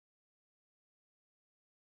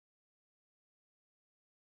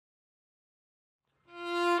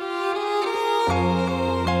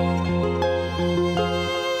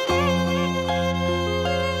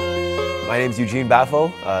My name's Eugene Baffo.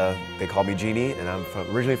 They call me Genie, and I'm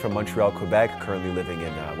originally from Montreal, Quebec, currently living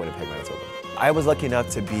in Winnipeg, Manitoba. I was lucky enough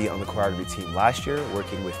to be on the choreography team last year,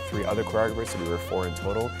 working with 3 other choreographers, so we were 4 in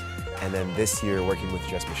total. And then this year, working with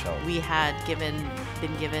just Michelle. We had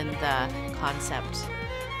been given the concept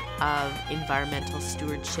of environmental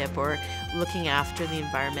stewardship, or looking after the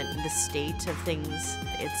environment and the state of things.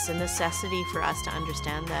 It's a necessity for us to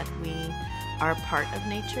understand that we are part of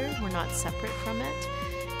nature, we're not separate from it,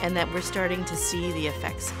 and that we're starting to see the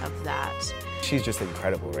effects of that. She's just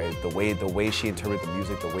incredible, right? The way she interpreted the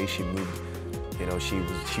music, the way she moved, you know, she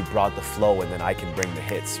brought the flow, and then I can bring the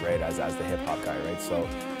hits, right, as the hip-hop guy, right? So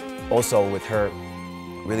also with her,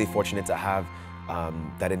 really fortunate to have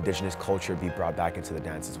that Indigenous culture be brought back into the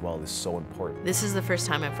dance as well is so important. This is the first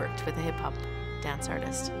time I've worked with a hip-hop dance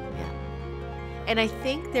artist, yeah. And I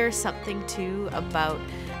think there's something too about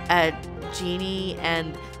Genie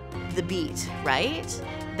and the beat, right?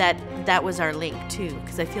 That was our link too,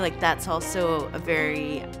 because I feel like that's also a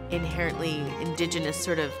very inherently Indigenous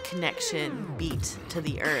sort of connection beat to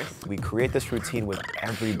the earth. We create this routine with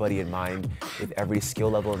everybody in mind, with every skill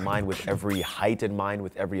level in mind, with every height in mind,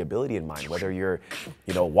 with every ability in mind. Whether you're,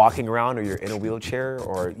 you know, walking around or you're in a wheelchair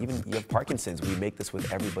or even you have Parkinson's, we make this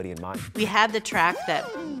with everybody in mind. We had the track that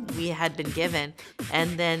we had been given,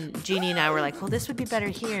 and then Jeannie and I were like, well, this would be better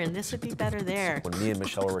here and this would be better there. When me and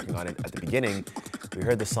Michelle were working on it at the beginning, we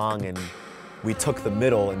heard the song and we took the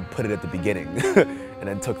middle and put it at the beginning, and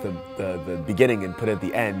then took the beginning and put it at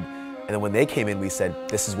the end. And then when they came in, we said,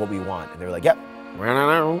 this is what we want. And they were like, yep.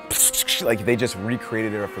 Like they just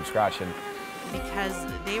recreated it from scratch. And because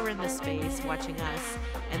they were in the space watching us,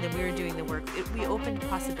 and then we were doing the work, we opened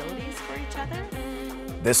possibilities for each other.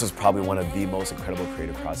 This was probably one of the most incredible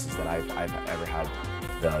creative processes that I've ever had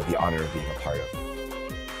the honor of being a part of.